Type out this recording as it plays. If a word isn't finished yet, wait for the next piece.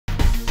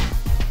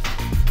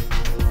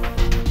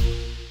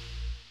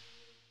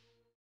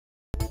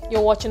You're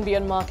watching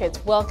Beyond Market.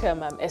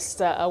 Welcome, I'm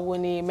Esther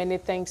Awoniyi. Many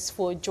thanks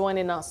for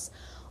joining us.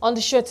 On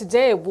the show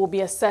today, we'll be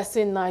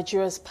assessing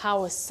Nigeria's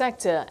power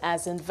sector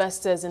as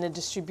investors in the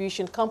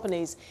distribution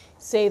companies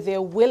say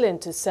they're willing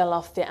to sell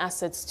off their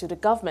assets to the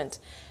government.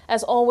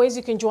 As always,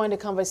 you can join the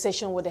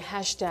conversation with the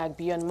hashtag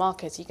Beyond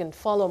Market. You can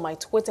follow my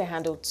Twitter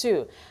handle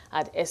too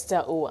at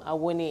Esther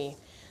Awoniyi.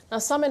 Now,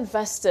 some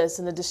investors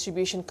in the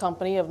distribution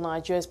company of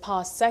Nigeria's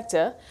power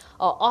sector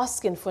are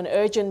asking for an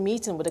urgent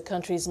meeting with the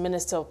country's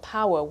Minister of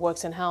Power,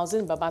 Works and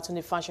Housing,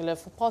 Babatunde Fashola,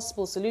 for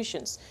possible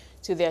solutions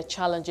to their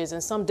challenges.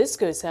 And some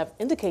discos have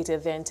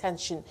indicated their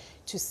intention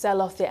to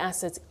sell off their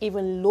assets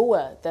even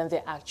lower than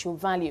their actual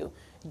value.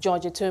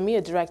 George Etomi,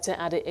 a director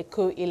at the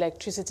Eko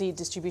Electricity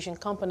Distribution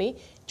Company,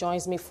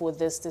 joins me for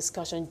this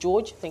discussion.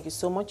 George, thank you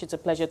so much. It's a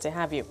pleasure to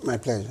have you. My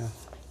pleasure.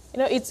 You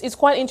know, it's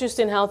quite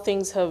interesting how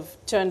things have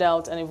turned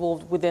out and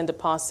evolved within the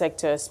power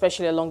sector,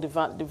 especially along the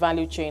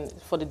value chain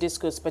for the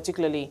discos,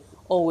 particularly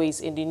always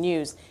in the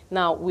news.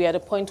 Now, we're at a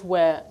point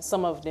where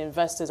some of the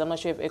investors, I'm not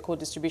sure if Eko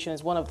Distribution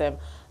is one of them,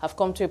 have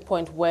come to a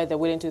point where they're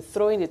willing to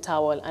throw in the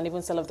towel and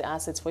even sell off the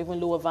assets for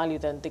even lower value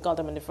than they got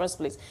them in the first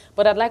place.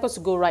 But I'd like us to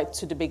go right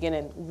to the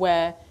beginning,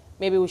 where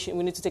maybe we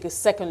need to take a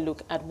second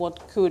look at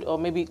what could or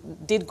maybe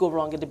did go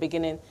wrong at the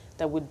beginning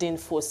that we didn't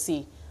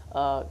foresee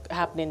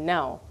happening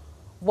now.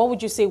 What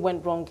would you say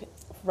went wrong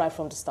right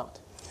from the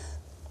start?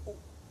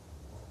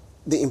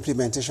 The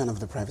implementation of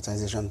the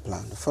privatization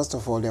plan. First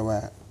of all, there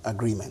were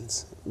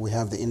agreements. We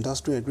have the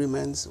industry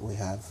agreements, we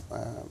have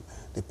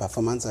the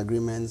performance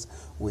agreements,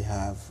 we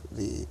have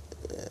the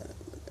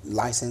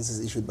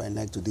licenses issued by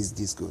NEC to these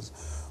discos,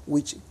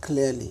 which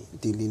clearly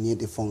delineate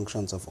the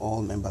functions of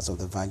all members of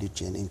the value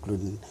chain,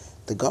 including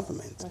the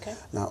government. Okay.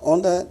 Now,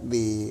 under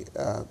the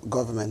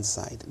government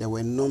side, there were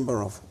a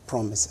number of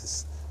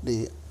promises.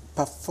 The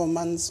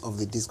performance of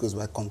the discos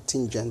were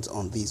contingent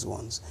on these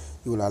ones.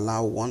 You will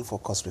allow, one, for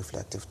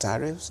cost-reflective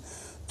tariffs.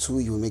 Two,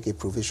 you will make a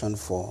provision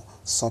for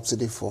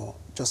subsidy for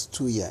just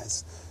 2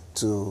 years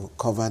to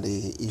cover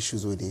the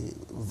issues with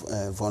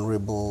the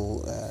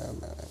vulnerable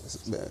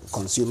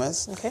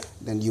consumers. Okay.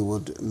 Then you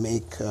would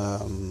make,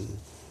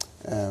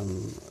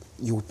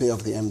 you would pay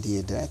off the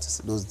MDA debts.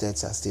 Those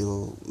debts are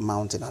still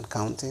mounting and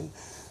counting.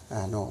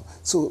 No.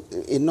 So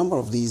a number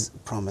of these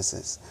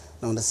promises.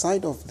 Now, on the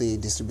side of the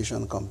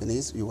distribution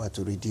companies, you were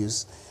to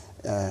reduce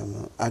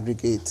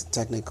aggregate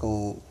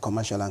technical,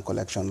 commercial, and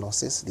collection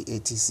losses, the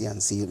ATC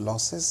and C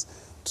losses,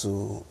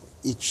 to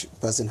each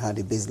person had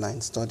a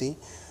baseline study,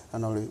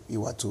 and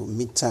you were to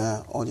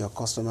meter all your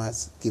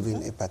customers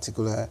given a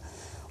particular,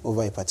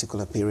 over a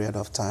particular period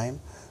of time.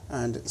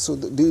 And so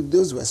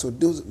those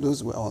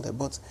were all there.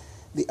 But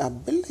the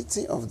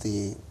ability of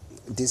the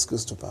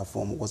discos to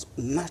perform was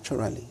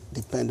naturally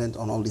dependent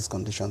on all these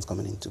conditions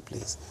coming into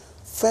place.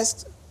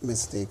 First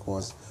mistake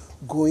was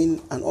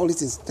going, and all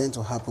this is tend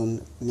to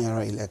happen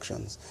nearer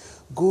elections,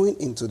 going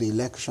into the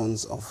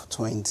elections of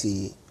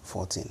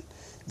 2014.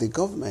 The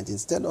government,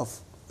 instead of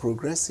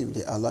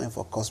progressively allowing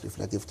for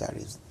cost-reflective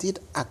tariffs, did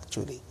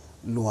actually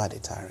lower the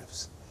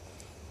tariffs.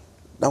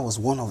 That was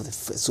one of the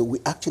first. So we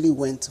actually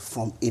went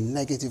from a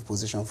negative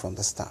position from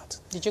the start.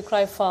 Did you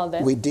cry foul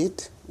then? We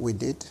did.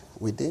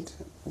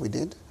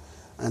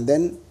 And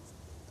then,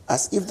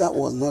 as if that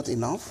was not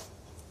enough,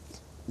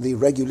 the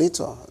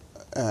regulator,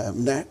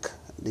 NEC,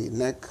 the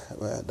NEC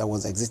that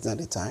was existing at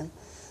the time,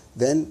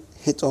 then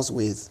hit us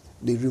with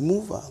the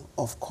removal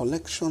of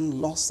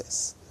collection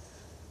losses,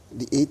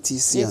 the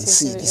ATC and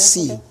C, the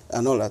C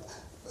and all that,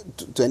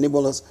 to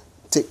enable us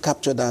to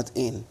capture that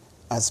in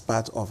as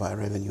part of our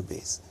revenue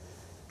base,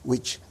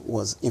 which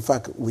was, in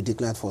fact, we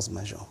declared force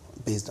majeure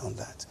based on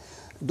that.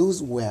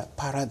 Those were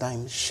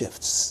paradigm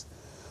shifts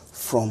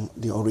from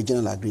the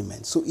original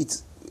agreement. So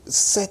it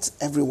set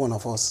every one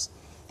of us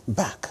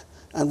back.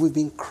 And we've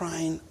been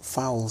crying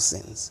foul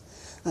since.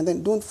 And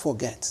then don't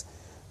forget,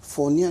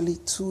 for nearly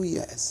 2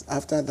 years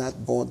after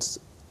that board's,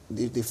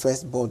 the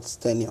first board's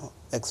tenure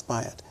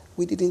expired,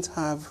 we didn't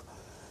have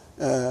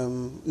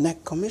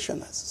NEC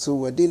commissioners. So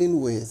we're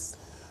dealing with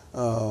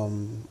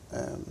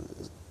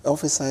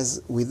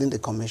officers within the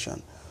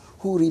commission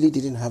who really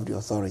didn't have the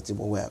authority,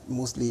 but were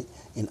mostly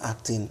in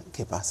acting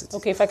capacity.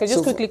 Okay, if I could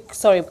just quickly,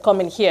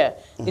 come in here.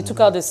 They took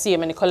out the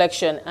CM and the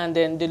collection and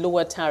then the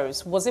lower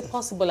tariffs. Was it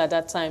possible at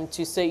that time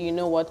to say, you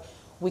know what,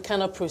 we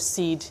cannot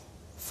proceed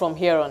from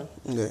here on?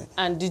 Yeah.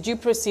 And did you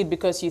proceed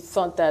because you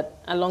thought that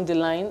along the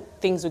line,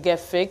 things would get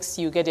fixed,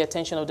 you get the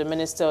attention of the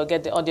minister, or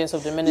get the audience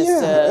of the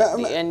minister,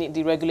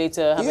 the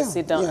regulator, have a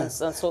sit down and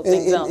sort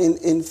things out?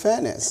 In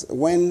fairness,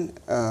 when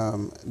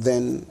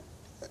then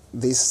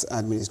this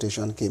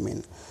administration came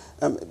in,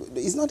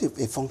 it's not a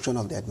function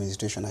of the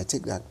administration, I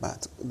take that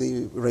back.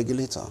 The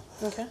regulator.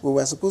 Okay. We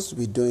were supposed to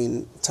be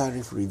doing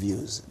tariff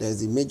reviews.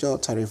 There's the major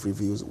tariff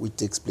reviews, which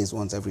takes place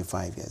once every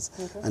 5 years.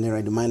 Okay. And there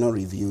are the minor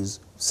reviews,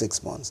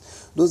 6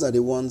 months. Those are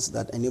the ones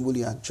that enable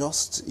you to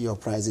adjust your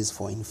prices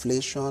for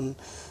inflation,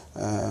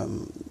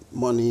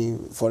 money,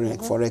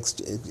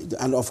 forex,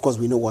 and of course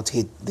we know what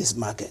hit this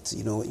market,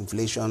 you know,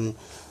 inflation,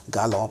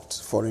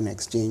 galloped. Foreign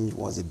exchange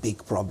was a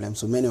big problem.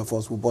 So many of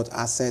us who bought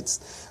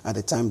assets at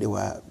the time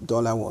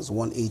dollar was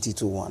 180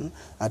 to 1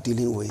 are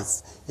dealing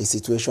with a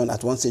situation.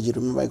 At one stage, you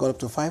remember, I got up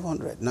to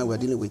 500. Now we're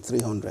dealing with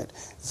 300.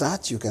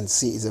 That, you can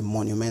see, is a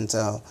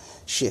monumental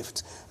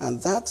shift.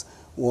 And that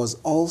was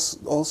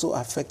also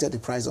affected the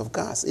price of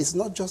gas. It's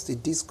not just the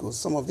discos.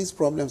 Some of these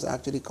problems are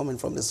actually coming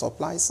from the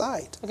supply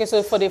side. Okay,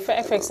 so for the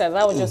FX side,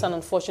 that was just an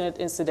unfortunate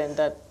incident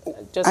that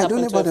just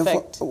happened to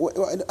affect.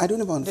 I don't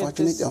know about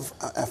unfortunately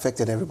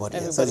affected everybody.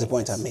 That's the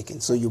point I'm making.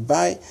 So you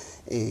buy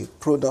a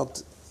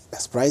product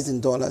that's priced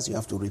in dollars, you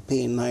have to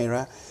repay in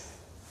naira,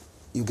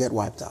 you get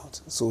wiped out.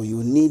 So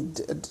you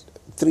need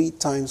 3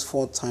 times,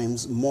 4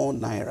 times more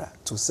naira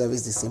to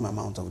service the same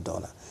amount of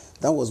dollar.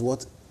 That was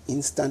what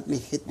instantly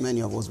hit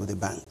many of us with the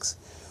banks.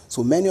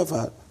 So many of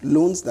our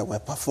loans that were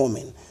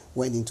performing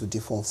went into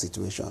default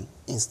situation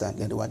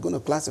instantly. They were going to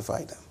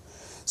classify them.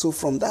 So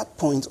from that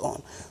point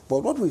on, but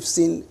what we've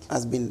seen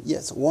has been,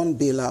 yes, one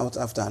bailout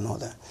after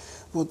another.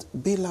 But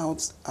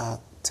bailouts are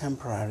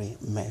temporary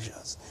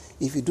measures.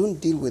 If you don't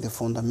deal with the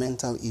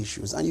fundamental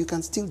issues, and you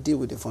can still deal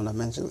with the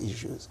fundamental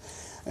issues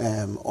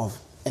of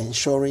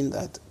ensuring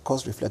that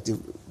cost-reflective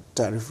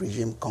tariff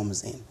regime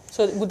comes in.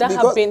 So would that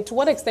have been, to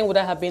what extent would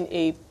that have been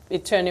a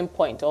turning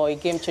point or a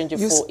game changer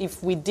for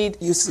if we did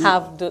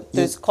have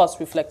those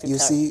cost-reflective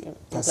tariffs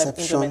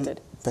implemented?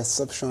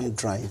 Perception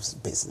drives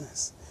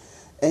business.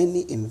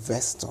 Any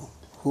investor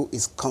who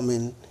is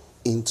coming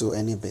into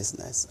any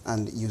business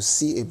and you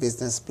see a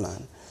business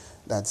plan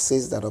that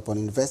says that upon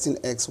investing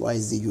X, Y,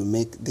 Z, you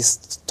make this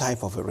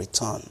type of a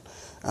return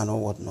and or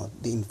whatnot,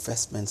 the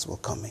investments will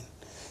come in.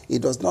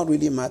 It does not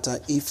really matter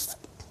if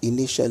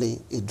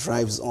initially it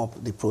drives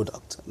up the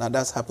product. Now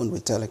that's happened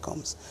with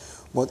telecoms.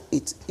 But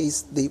it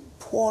is the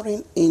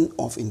pouring in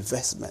of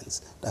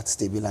investments that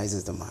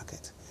stabilizes the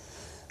market.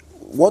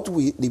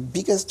 The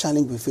biggest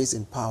challenge we face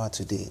in power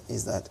today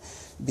is that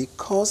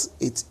because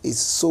it is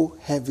so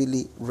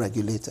heavily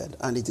regulated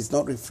and it is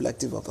not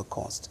reflective of the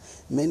cost,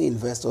 many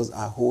investors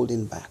are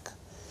holding back.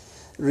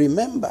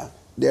 Remember,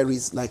 there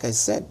is, like I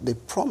said, the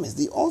promise.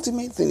 The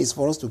ultimate thing is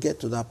for us to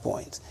get to that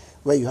point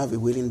where you have a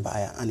willing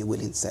buyer and a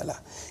willing seller.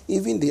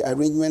 Even the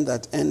arrangement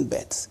that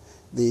NBET,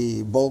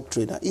 the bulk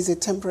trader, is a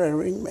temporary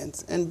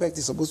arrangement. NBET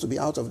is supposed to be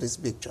out of this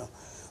picture.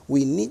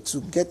 We need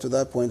to get to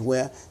that point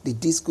where the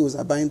discos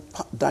are buying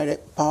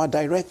power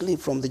directly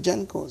from the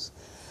gencos.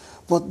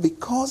 But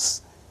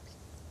because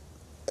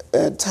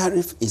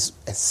tariff is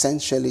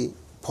essentially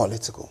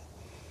political,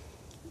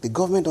 the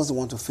government doesn't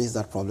want to face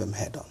that problem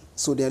head on.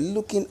 So they're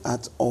looking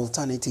at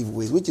alternative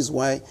ways, which is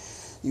why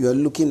you are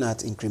looking at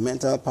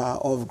incremental power,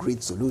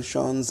 off-grid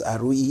solutions,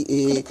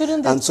 ROEA,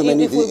 and so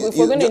many. If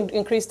we're going to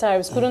increase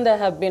tariffs, couldn't that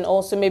have been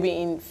also maybe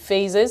in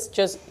phases,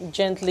 just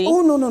gently?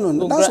 Oh,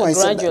 no. That's why I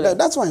said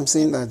that's why I'm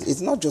saying that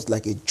it's not just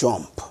like a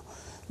jump.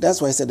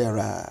 That's why I said there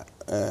are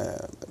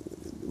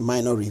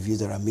minor reviews,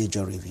 there are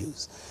major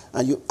reviews.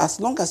 And as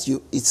long as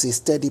it's a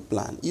steady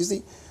plan. You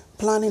see,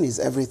 planning is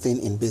everything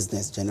in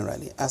business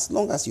generally. As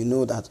long as you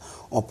know that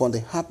upon the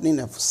happening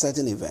of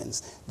certain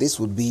events, this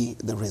would be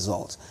the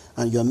result,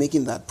 and you're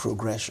making that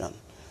progression.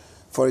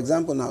 For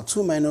example, now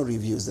 2 minor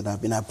reviews that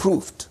have been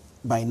approved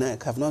by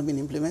NEC have not been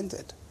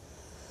implemented.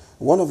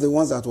 One of the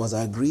ones that was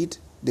agreed,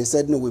 they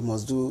said, no, we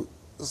must do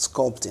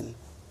sculpting.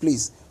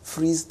 Please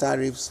freeze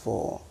tariffs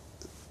for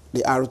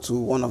the R2,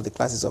 one of the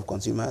classes of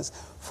consumers,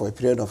 for a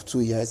period of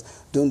 2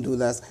 years. Don't do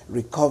that.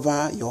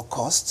 Recover your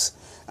costs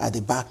at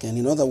the back end.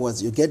 In other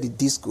words, you get the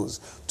discos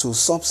to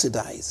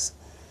subsidize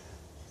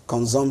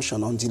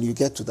consumption until you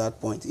get to that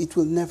point. It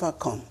will never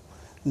come.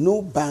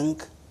 No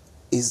bank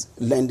is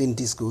lending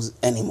discos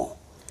anymore.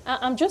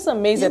 I'm just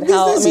amazed at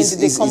how,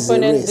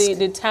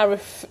 the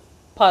tariff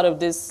part of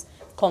this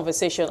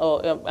conversation,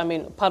 or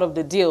part of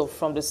the deal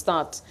from the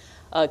start,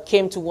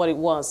 came to what it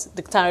was,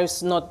 the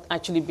tariffs not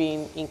actually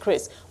being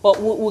increased. But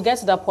we'll get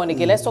to that point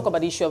again. Let's talk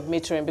about the issue of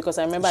metering, because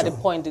I remember at the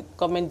point the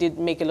government did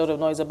make a lot of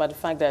noise about the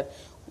fact that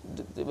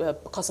the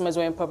customers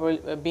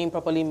weren't being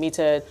properly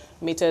metered.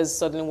 Meters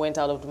suddenly went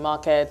out of the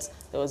market.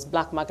 There was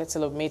black market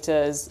sale of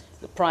meters,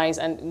 the price,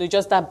 and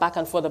just that back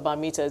and forth about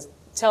meters.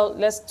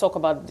 Let's talk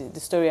about the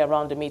story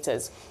around the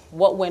meters.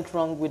 What went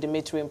wrong with the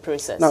metering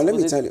process? Now, let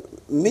me tell you,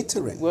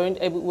 metering.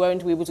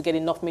 Weren't we able to get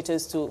enough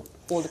meters to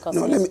all the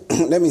customers?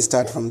 No, let me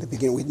start from the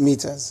beginning with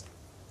meters.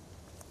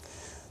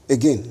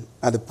 Again,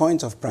 at the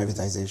point of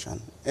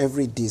privatization,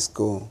 every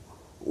disco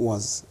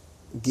was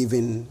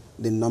given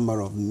the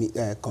number of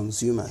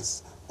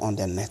consumers on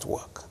their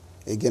network.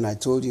 Again, I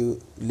told you,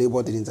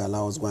 Labour didn't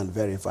allow us to go and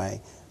verify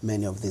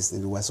many of these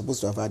things. We were supposed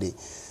to have had a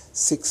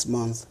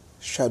 6-month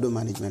shadow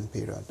management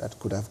period that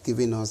could have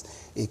given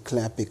us a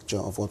clear picture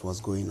of what was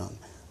going on.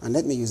 And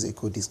let me use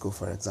Eko Disco,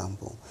 for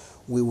example.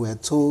 We were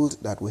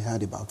told that we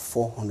had about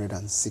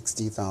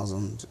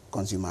 460,000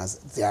 consumers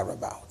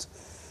thereabout.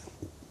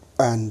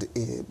 And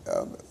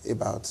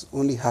about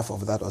only half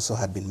of that also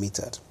had been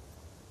metered.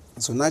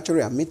 So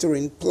naturally, our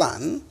metering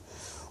plan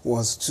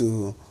was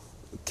to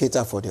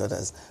cater for the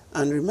others.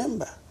 And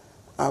remember,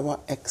 our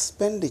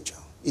expenditure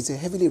is a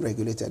heavily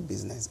regulated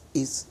business,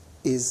 is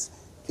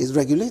is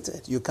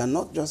regulated. You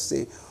cannot just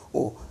say,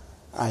 oh,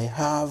 I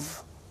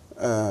have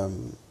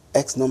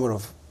X number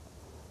of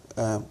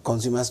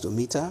consumers to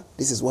meter.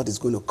 This is what it's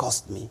going to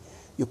cost me.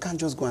 You can't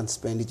just go and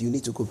spend it. You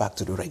need to go back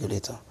to the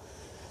regulator.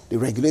 The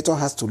regulator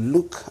has to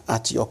look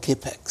at your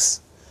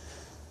capex.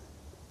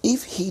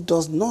 If he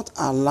does not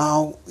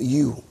allow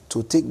you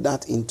to take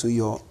that into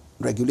your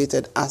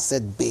regulated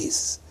asset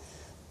base,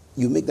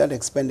 you make that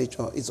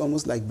expenditure, it's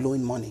almost like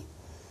blowing money.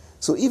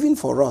 So even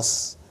for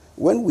us,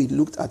 when we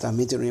looked at our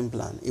metering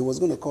plan, it was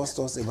going to cost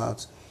us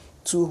about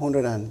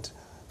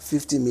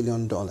 $250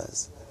 million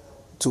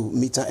to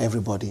meter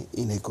everybody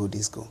in Eko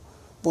Disco.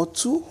 But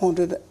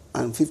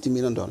 $250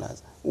 million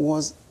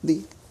was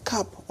the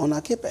cap on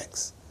our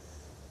capex.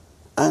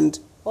 And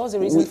what was the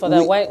reason for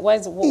that? What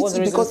was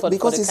the reason for the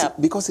cap?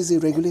 Because it's a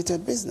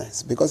regulated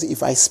business. Because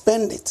if I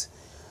spend it,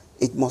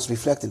 it must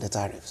reflect in the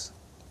tariffs.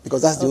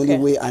 Because that's the only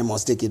way I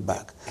must take it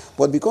back.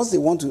 But because they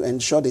want to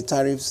ensure the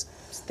tariffs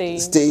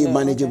stay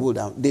manageable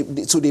down,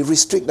 so they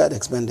restrict that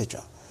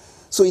expenditure.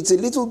 So it's a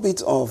little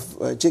bit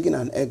of chicken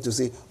and egg to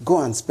say,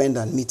 go and spend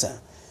and meter,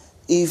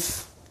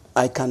 if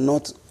I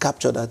cannot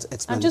capture that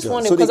expenditure. I'm just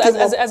wondering,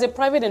 because as a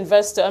private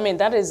investor, I mean,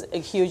 that is a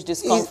huge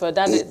discomfort.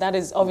 That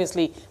is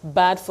obviously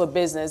bad for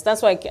business.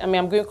 That's why, I mean,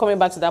 I'm coming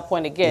back to that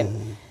point again.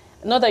 Mm-hmm.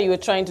 Not that you were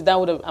trying to, that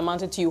would have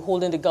amounted to you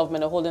holding the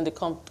government or holding the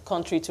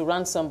country to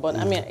ransom, but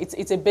I mean,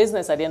 it's a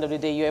business at the end of the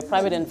day. You're a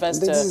private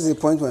investor. This is the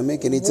point we're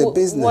making. It's a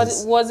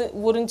business.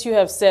 Wouldn't you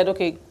have said,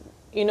 okay,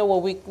 you know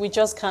what, we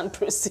just can't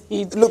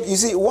proceed? Look, you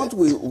see, what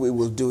we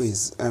will do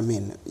is, I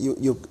mean,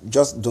 you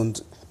just don't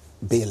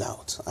bail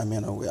out. I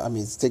mean,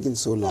 it's taking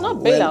so long. No,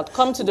 not bail out.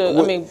 Come to the,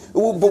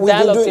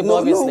 dialogue table,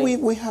 obviously.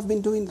 No, we have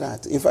been doing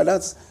that. In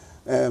fact,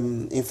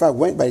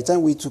 by the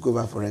time we took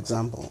over, for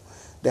example,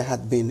 there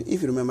had been,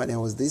 if you remember, there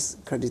was this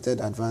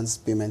credited advance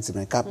payments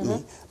in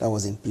CAPMI that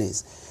was in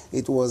place.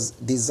 It was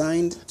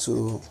designed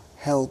to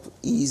help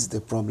ease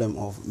the problem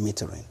of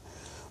metering.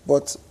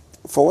 But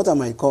for what I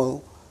might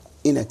call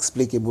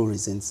inexplicable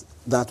reasons,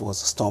 that was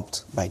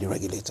stopped by the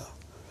regulator.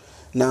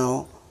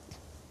 Now,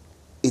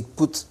 it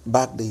put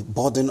back the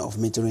burden of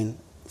metering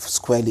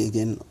squarely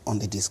again on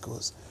the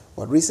discos.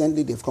 But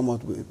recently, they've come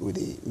out with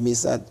the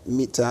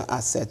meter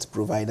asset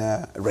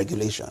provider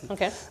regulation.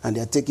 Okay. And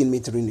they're taking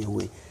metering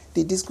away.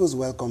 The discos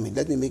welcome it.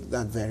 Let me make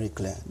that very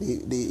clear.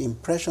 The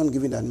impression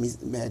given that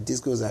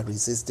discos are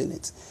resisting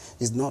it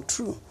is not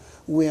true.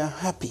 We are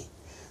happy.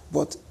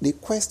 But the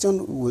question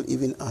we will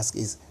even ask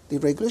is, the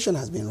regulation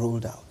has been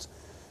rolled out.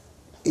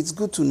 It's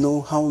good to know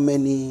how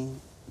many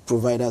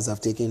providers have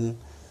taken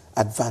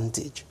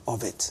advantage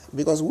of it,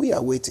 because we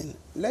are waiting.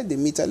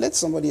 Let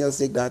somebody else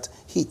take that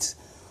heat,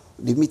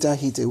 the meter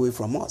heat away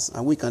from us,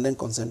 and we can then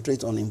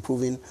concentrate on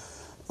improving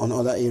on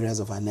other areas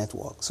of our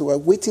network. So we're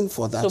waiting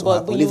for that to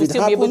happen. But you will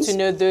still be able to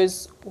know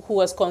those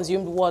who has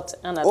consumed what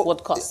and at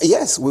what cost?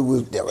 Yes, we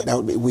will.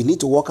 We need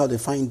to work out the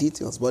fine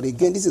details. But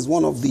again, this is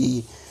one of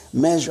the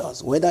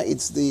measures. Whether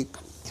it's the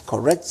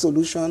correct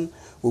solution,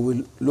 we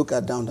will look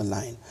at down the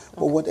line.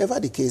 But whatever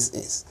the case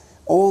is,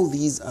 all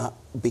these are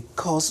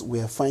because we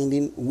are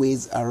finding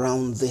ways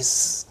around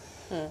this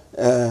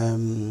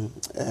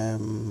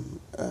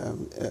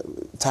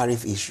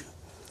tariff issue.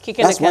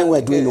 That's why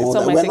we're doing all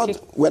that.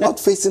 We're not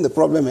facing the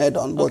problem head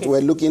on, but we're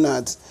looking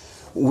at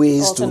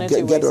ways to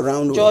get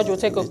around. George, we'll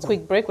take a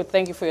quick break. Well,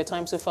 thank you for your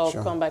time so far.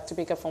 We'll come back to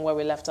pick up from where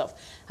we left off.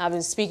 I've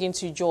been speaking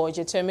to George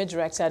Etomi,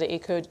 Director at the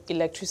Eko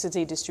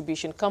Electricity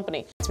Distribution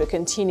Company. We're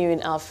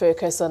continuing our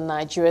focus on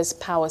Nigeria's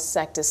power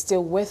sector.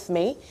 Still with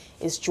me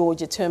is George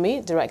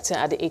Etomi, Director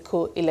at the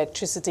Eko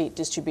Electricity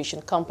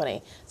Distribution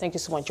Company. Thank you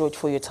so much, George,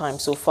 for your time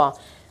so far.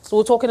 So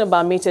we're talking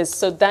about meters.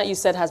 So that you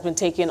said has been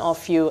taken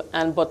off you,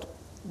 but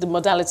the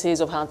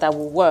modalities of how that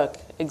will work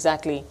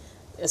exactly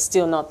is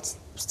still not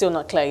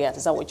clear yet.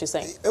 Is that what you're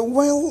saying?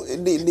 Well,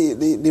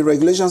 the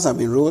regulations have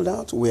been rolled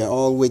out. We are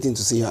all waiting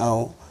to see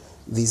how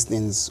these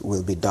things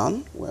will be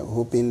done. We're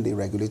hoping the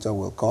regulator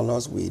will call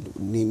us. We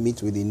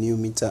meet with the new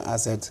meter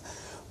asset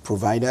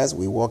providers.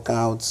 We work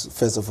out,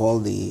 first of all,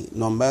 the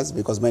numbers,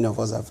 because many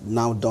of us have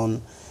now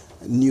done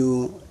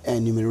new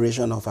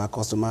enumeration of our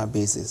customer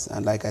bases.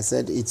 And like I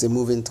said, it's a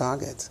moving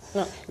target.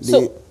 No.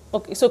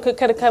 So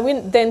can we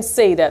then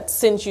say that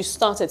since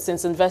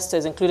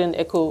investors, including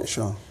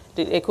Eko,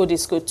 the Eko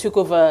Disco, took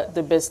over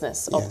the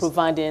business of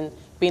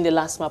being the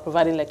last mile,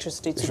 providing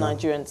electricity to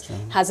Nigerians,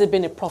 has it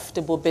been a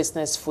profitable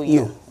business for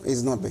you? No,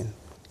 it's not been.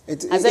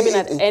 Has there been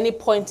at any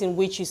point in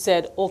which you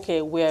said,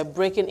 okay, we're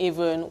breaking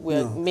even,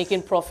 we're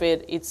making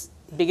profit, it's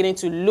beginning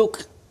to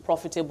look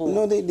profitable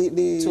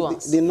to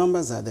us? The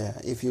numbers are there.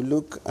 If you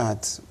look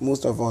at,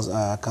 most of us,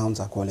 our accounts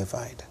are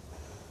qualified.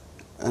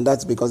 And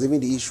that's because even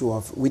the issue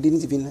of, we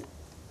didn't even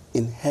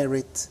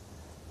inherit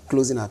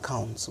closing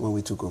accounts when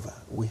we took over.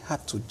 We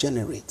had to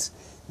generate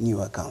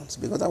new accounts,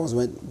 because that was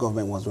when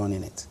government was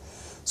running it.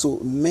 So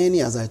many,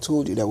 as I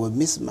told you, there were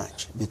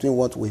mismatch between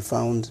what we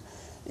found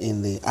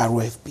in the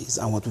ROFPs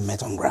and what we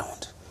met on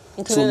ground.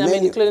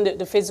 Including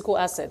the physical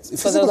assets.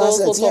 Because there's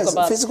also talk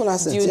about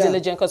due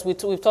diligence, because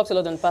we've talked a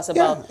lot in the past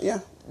about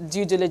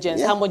due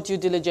diligence, how much due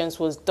diligence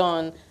was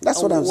done?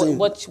 That's what I'm saying.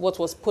 What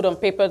was put on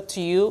paper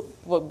to you,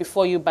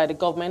 before you, by the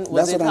government?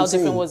 How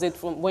different was it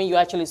from when you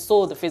actually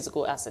sold the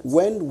physical assets?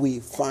 When we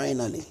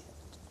finally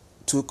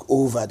took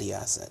over the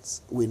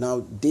assets, we now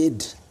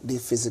did the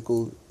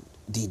physical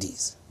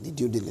DDs, the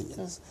due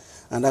diligence.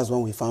 And that's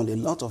when we found a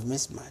lot of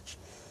mismatch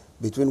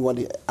between what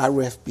the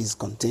RFPs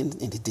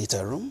contained in the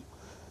data room,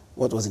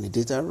 what was in the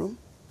data room,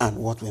 and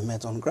what we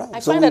met on ground. I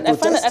find that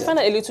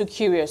a little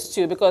curious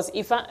too, because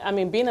I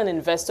mean, being an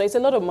investor, it's a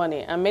lot of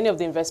money, and many of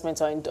the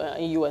investments are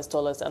in US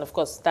dollars, and of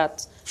course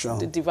that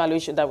the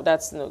devaluation,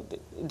 that's the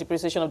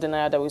depreciation of the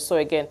naira that we saw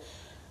again.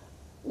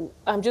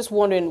 I'm just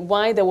wondering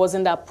why there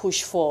wasn't that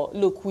push for,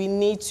 look, we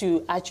need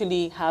to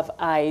actually have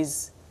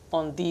eyes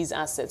on these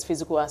assets,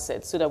 physical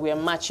assets, so that we are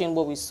matching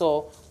what we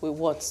saw with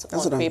what's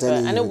on paper.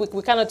 I know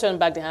we cannot turn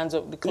back the hands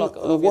of the clock,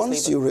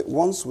 obviously.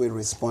 Once we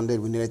responded,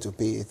 we needed to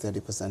pay a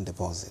 30%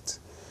 deposit.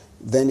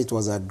 Then it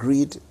was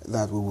agreed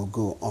that we will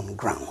go on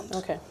ground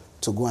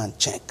to go and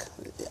check.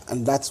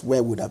 And that's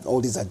where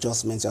all these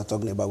adjustments you're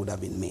talking about would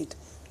have been made.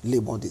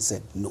 Labour, they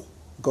said no.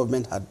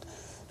 Government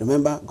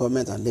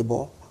and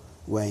Labour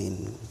were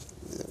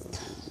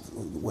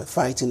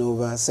fighting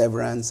over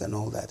severance and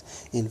all that.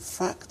 In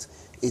fact,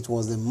 it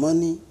was the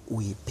money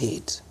we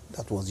paid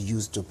that was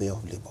used to pay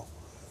off Labour.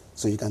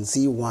 So you can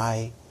see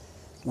why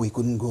we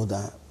couldn't go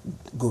there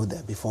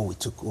before we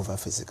took over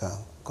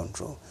physical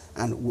control.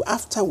 And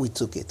after we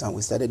took it and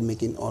we started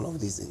making all of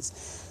these things,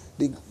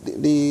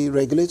 the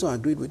regulator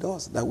agreed with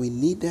us that we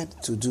needed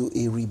to do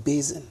a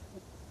rebasing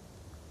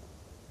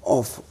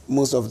of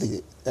most of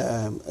the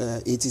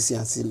ATC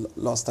and C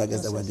loss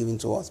targets that were given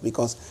to us,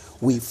 because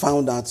we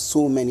found out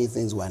so many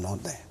things were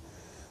not there.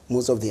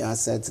 Most of the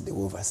assets, they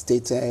were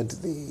overstated,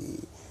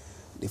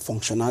 the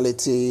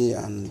functionality,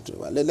 and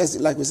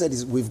like we said,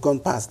 we've gone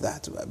past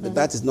that. But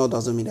that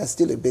doesn't mean there's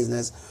still a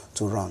business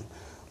to run.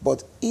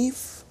 But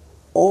if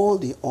all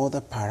the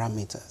other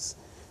parameters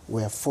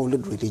were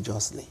followed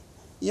religiously,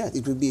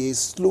 it will be a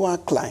slower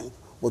climb,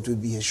 but it will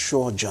be a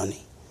sure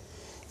journey.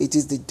 It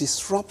is the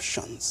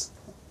disruptions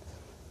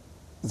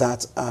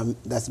that's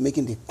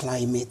making the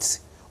climate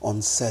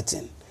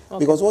uncertain.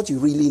 Because what you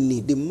really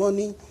need, the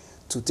money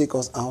to take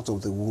us out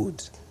of the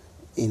wood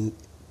in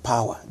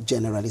power,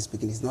 generally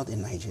speaking, is not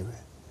in Nigeria.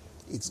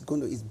 It's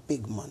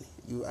big money.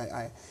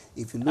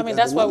 If you look at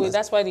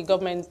that's why the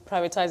government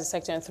privatized the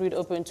sector and threw it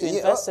open to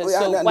investors.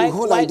 So why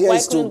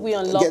couldn't we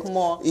unlock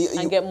more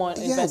and get more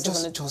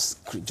investors?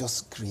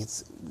 Just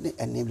create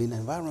enabling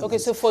environment. Okay,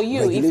 so for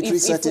you, regulatory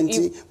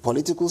certainty,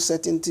 political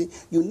certainty,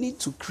 you need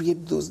to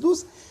create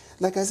those.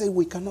 Like I said,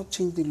 we cannot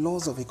change the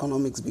laws of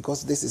economics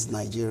because this is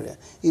Nigeria.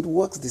 It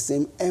works the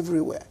same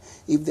everywhere.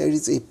 If there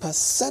is a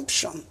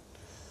perception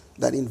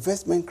that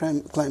investment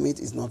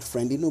climate is not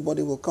friendly,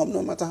 nobody will come,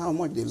 no matter how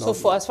much they love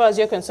So as far as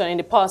you're concerned, in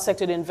the power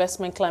sector, the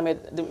investment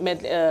climate,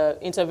 the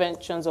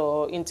interventions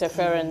or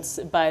interference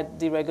by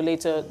the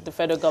regulator, the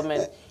federal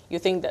government, you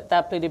think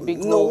that played a big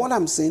role? No, what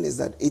I'm saying is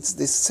that it's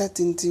the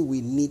certainty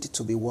we need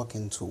to be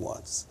working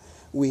towards.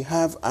 We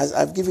have, as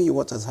I've given you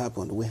what has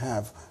happened, we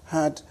have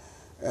had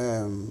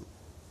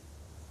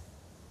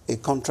a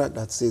contract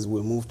that says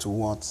we'll move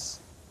towards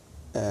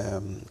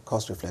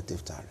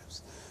cost-reflective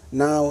tariffs.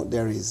 Now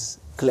there is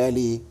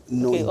clearly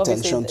no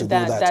intention to do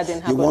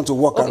that. You want to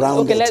walk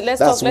around it.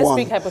 Let's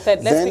speak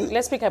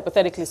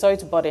hypothetically. Sorry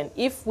to butt in.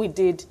 If we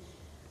did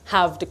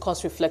have the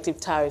cost-reflective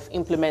tariff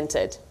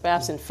implemented,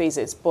 perhaps in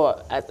phases,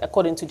 but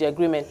according to the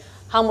agreement,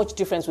 how much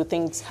difference would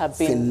things have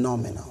been?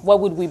 Phenomenal. What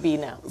would we be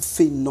now?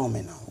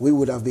 Phenomenal. We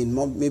would have been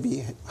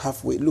maybe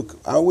halfway. Look,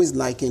 I always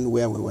liken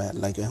where we were,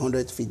 like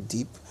 100 feet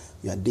deep.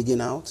 You are digging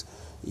out,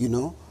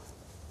 you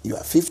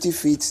are 50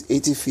 feet,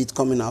 80 feet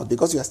coming out.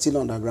 Because you are still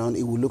underground,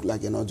 it will look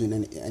like you're not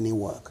doing any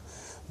work.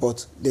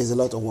 But there's a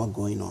lot of work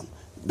going on.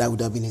 That would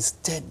have been a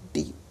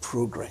steady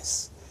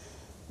progress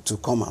to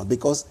come out,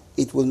 because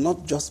it will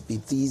not just be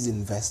these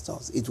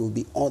investors, it will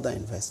be other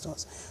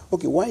investors.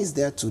 Okay, why is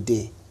there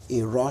today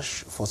a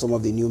rush for some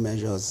of the new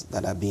measures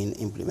that are being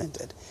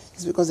implemented?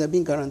 It's because they're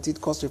being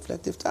guaranteed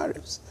cost-reflective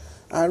tariffs.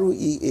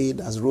 ROE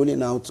that's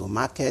rolling out to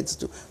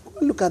markets.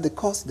 Look at the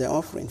cost they're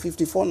offering,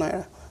 54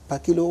 naira per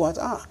kilowatt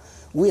hour.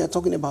 We are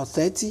talking about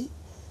 30.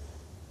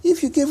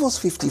 If you gave us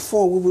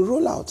 54, we will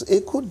roll out.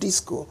 Eko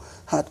Disco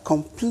had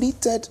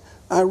completed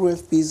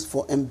RFPs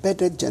for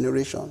embedded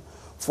generation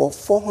for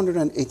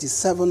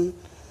 487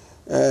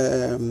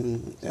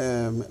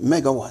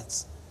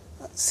 megawatts,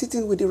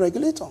 sitting with the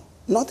regulator.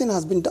 Nothing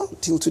has been done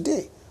till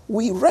today.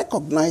 We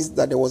recognized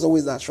that there was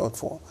always that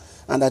shortfall,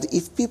 and that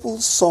if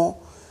people saw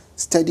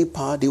steady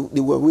power, they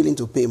were willing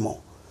to pay more.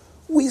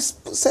 We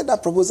set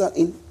that proposal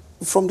in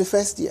from the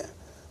first year.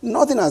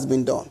 Nothing has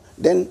been done.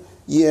 Then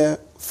year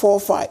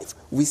 4, 5,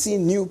 we see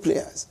new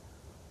players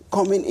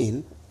coming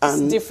in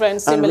and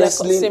different, similar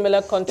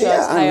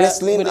contracts, and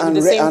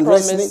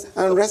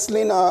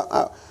wrestling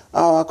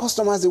our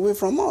customers away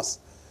from us.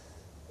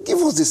 Give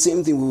us the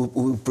same thing, we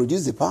will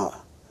produce the power.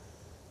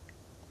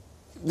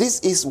 This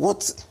is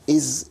what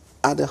is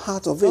at the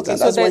heart of it, Okay, and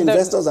so that's why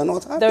investors are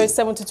not happy. There is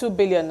 72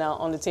 billion now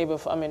on the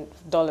table,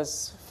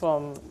 dollars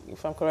from,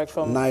 if I'm correct,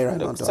 from Naira,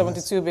 not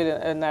 72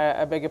 billion naira,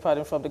 I beg your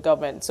pardon, from the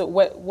government. So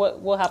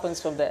what happens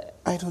from there?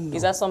 I don't know.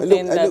 Is that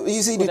something that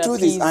you see, the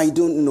truth is, I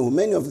don't know.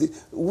 Many of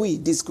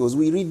discos,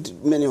 we read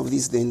many of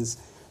these things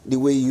the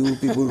way you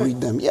people read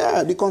them.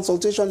 Yeah, the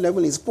consultation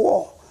level is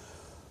poor.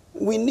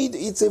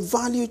 It's a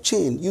value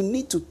chain. You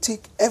need to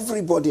take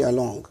everybody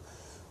along.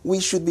 We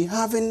should be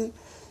having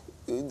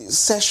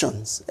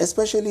sessions,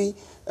 especially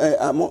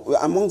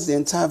amongst the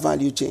entire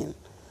value chain.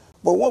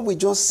 But what we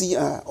just see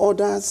are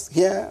orders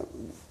here,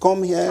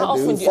 come here, how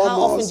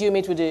often do you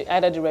meet with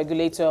either the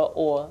regulator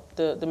or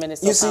the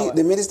Minister of Power? You see,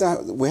 the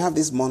Minister, we have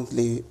these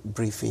monthly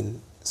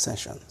briefing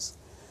sessions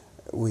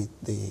with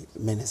the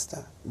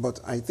Minister. But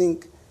I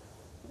think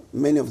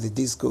many of the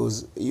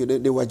discos,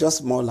 they were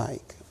just more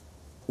like,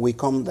 we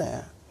come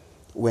there,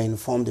 we're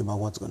informed about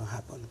what's going to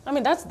happen. I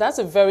mean, that's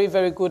a very,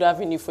 very good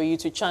avenue for you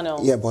to channel.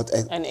 Yeah, but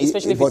and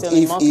especially if it's on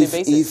a monthly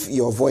basis. If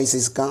your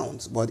voices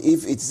count, but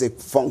if it's a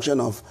function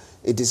of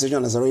a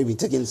decision that's already been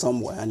taken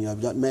somewhere and you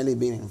have not merely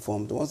been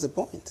informed, what's the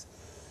point?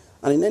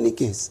 And in any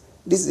case,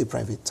 this is a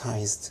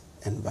privatized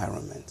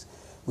environment.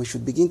 We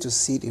should begin to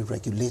see the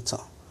regulator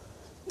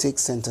take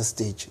center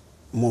stage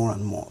more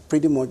and more.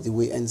 Pretty much the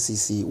way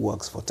NCC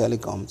works for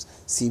telecoms,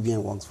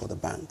 CBN works for the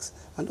banks.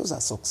 And those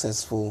are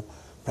successful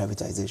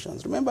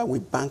privatizations. Remember,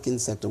 with banking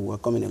sector, we're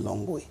coming a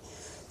long way.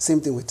 Same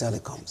thing with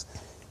telecoms.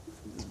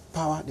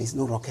 Power, there's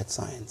no rocket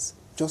science.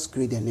 Just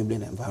create the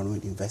enabling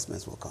environment,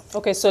 investments will come.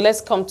 Okay, so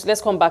let's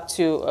come back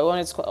to, I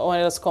want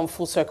us to come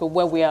full circle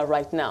where we are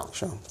right now.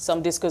 Sure.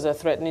 Some discos are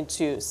threatening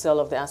to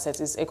sell off the assets.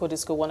 Is Eko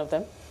Disco one of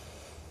them?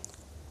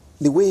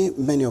 The way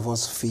many of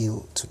us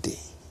feel today,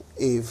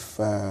 if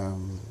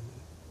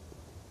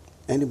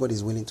anybody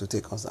is willing to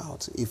take us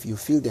out, if you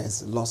feel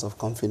there's loss of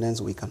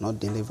confidence, we cannot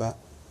deliver,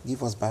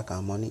 give us back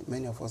our money,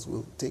 many of us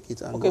will take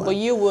it and okay, but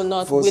you will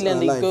not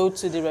willingly go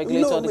to the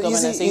regulator or the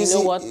government and say, you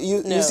know what,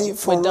 you see,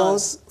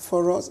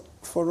 for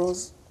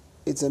us,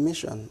 it's a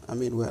mission. I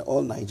mean, we're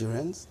all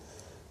Nigerians.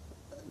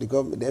 The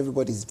government,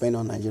 everybody is depending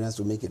on Nigerians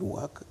to make it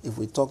work. If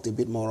we talked a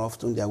bit more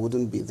often, there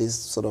wouldn't be this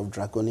sort of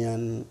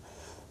draconian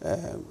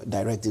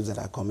directives that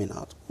are coming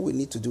out. What we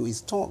need to do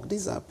is talk.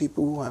 These are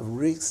people who have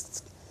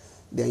risked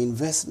their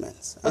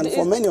investments. And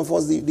for many of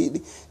us,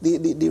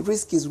 the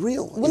risk is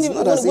real. It's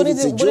not as if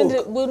it's a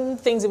joke.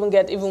 Wouldn't things even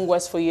get even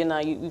worse for you now?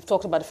 You've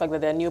talked about the fact that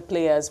there are new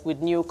players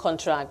with new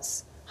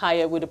contracts,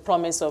 with the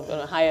promise of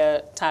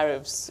higher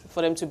tariffs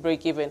for them to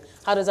break even.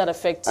 How does that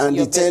affect your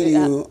business?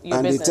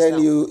 And they tell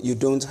you you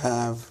don't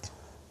have,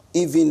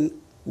 even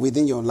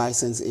within your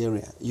license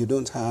area, you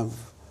don't have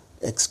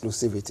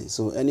exclusivity.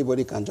 So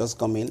anybody can just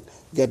come in,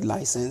 get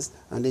licensed,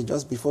 and then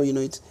just before you know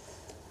it,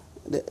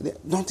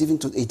 not even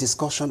to a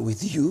discussion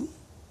with you,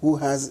 who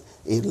has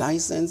a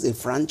license, a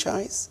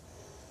franchise.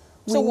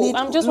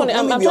 I'm just wondering,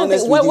 I'm trying to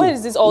think, where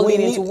is this all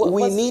leading to?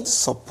 We need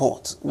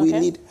support. Okay. We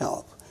need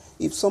help.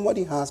 If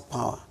somebody has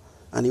power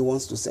and he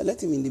wants to sell,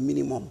 let him in the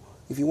minimum.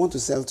 If you want to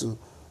sell to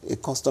a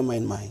customer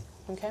in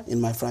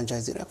my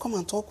franchise area, come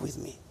and talk with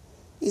me.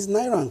 It's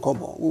Naira and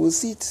Kobo. We will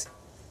sit.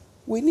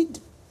 We need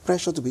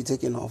pressure to be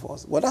taken off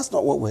us. But that's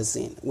not what we're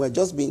seeing. We're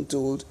just being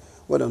told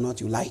whether or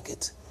not you like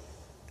it.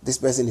 This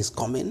person is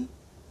coming.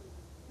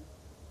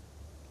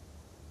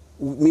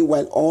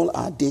 Meanwhile, all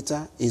our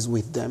data is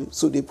with them,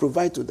 so they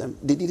provide to them.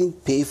 They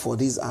didn't pay for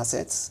these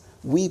assets.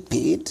 We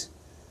paid.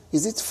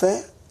 Is it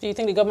fair? Do you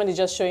think the government is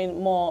just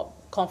showing more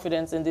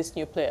confidence in these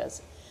new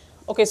players?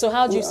 Okay, so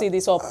how do you see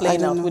this all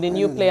playing out with the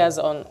new players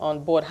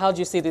on board? How do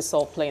you see this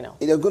all playing out?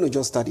 They're going to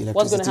just start electricity.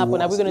 What's going to happen?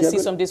 Wars. Are we going to see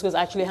some discos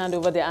actually hand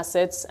over their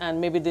assets and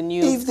maybe the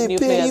new players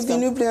if the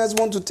new players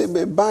want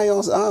to buy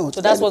us out.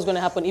 So that's what's going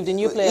to happen if the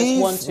new players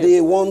want to. If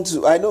they want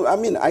to. I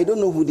don't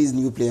know who these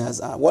new players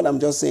are. What I'm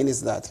just saying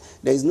is that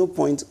there is no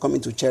point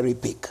coming to cherry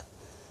pick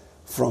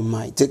from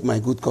take my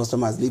good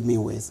customers, leave me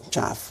with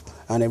chaff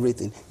and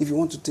everything. If you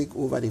want to take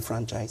over the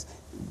franchise,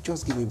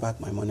 just give me back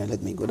my money and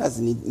let me go. That's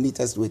the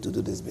neatest way to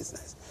do this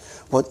business.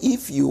 But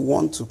if you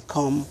want to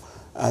come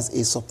as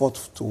a support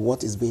to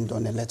what is being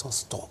done, then let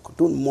us talk.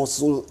 Don't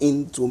muscle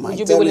into my territory. Would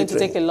you be willing to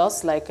take a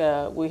loss, like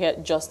we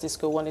heard Just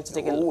Disco wanting to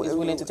take is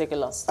willing to take a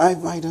loss? I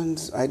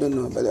don't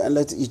know, but I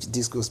let each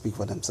disco speak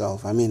for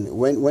themselves. I mean,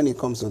 when it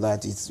comes to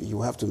that,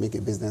 you have to make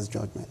a business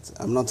judgment.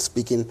 I'm not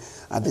speaking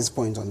at this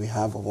point on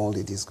behalf of all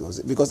the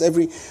discos, because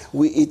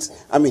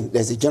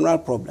there's a general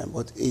problem,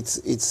 but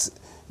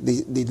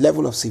the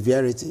level of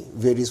severity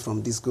varies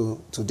from disco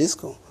to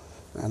disco.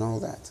 And all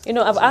that. You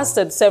know, I've asked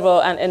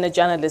several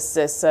energy analysts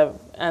this,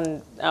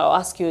 and I'll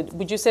ask you,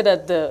 would you say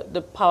that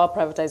the power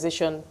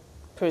privatization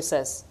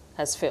process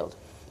has failed?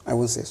 I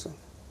wouldn't say so.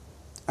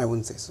 I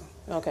wouldn't say so.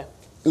 Okay.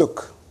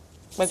 Look,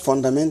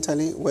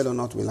 fundamentally, whether or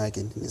not we like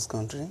it in this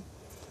country,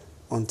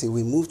 until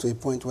we move to a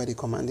point where the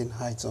commanding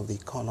heights of the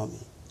economy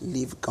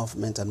leave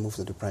government and move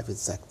to the private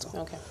sector,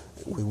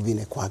 we'll be in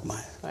a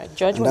quagmire. Right.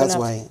 Judge, and that's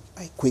why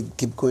I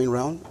keep going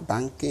around.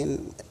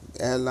 Banking,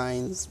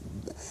 airlines,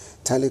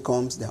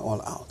 telecoms, they're all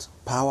out.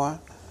 Power,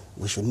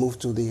 we should move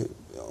to the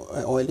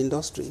oil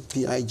industry,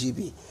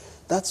 PIGB.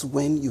 That's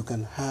when you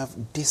can have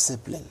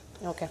discipline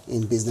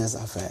in business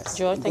affairs.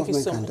 George, thank you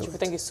so much.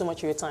 Thank you so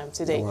much for your time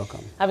today. You're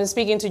welcome. I've been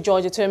speaking to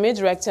George Etomi,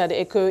 Director at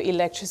the Eko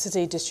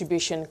Electricity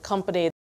Distribution Company.